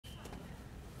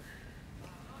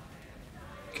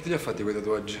Chi te li ha fatti quei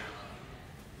tatuaggi?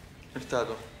 Il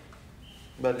tatu.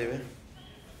 Belli, vero?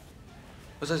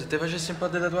 Lo sai, se te facessi un po'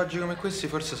 di tatuaggi come questi,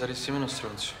 forse saresti meno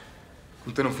stronzo.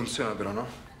 Con te non funziona però, no?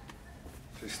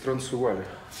 Sei stronzo uguale.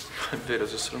 È vero,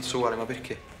 sono stronzo uguale, ma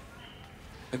perché?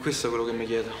 E questo è quello che mi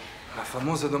chiedo. La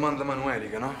famosa domanda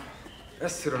manuelica, no?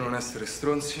 Essere o non essere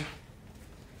stronzi?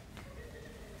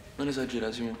 Non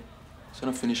esagera, Simone. Se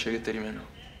no finisce che ti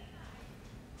rimeno.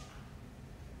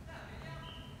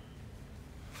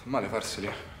 Fa male farseli.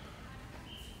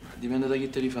 Dipende da chi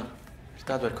te li fa. Il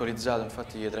tatu è alcolizzato,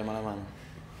 infatti gli trema la mano.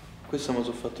 Questo me lo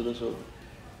sono fatto da solo.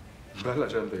 Bella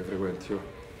gente che frequenti, oh.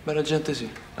 Bella gente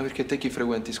sì. Ma perché te chi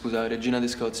frequenti, scusa, Regina di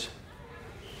Scozia?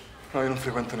 No, io non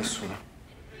frequento nessuno.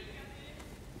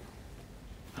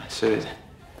 Si vede.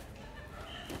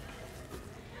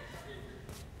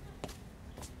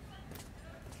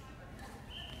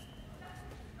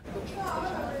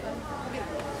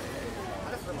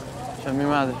 C'è mia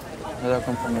madre, la devo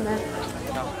accompagnare.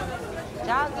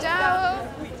 Ciao. Ciao.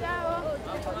 Ciao.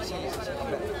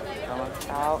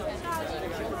 Ciao.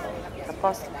 A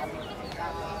posto?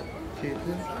 Sì.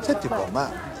 Senti un po',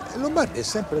 ma Lombardi è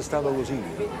sempre stato così?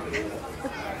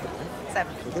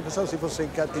 Sempre. Perché pensavo si fosse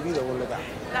incattivito con l'età.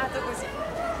 Nato così.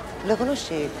 Lo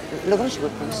conosci quel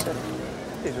professore?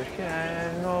 Sì, perché è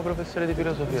il nuovo professore di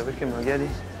filosofia, perché me lo chiedi?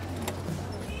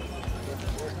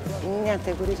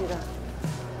 Niente, curiosità.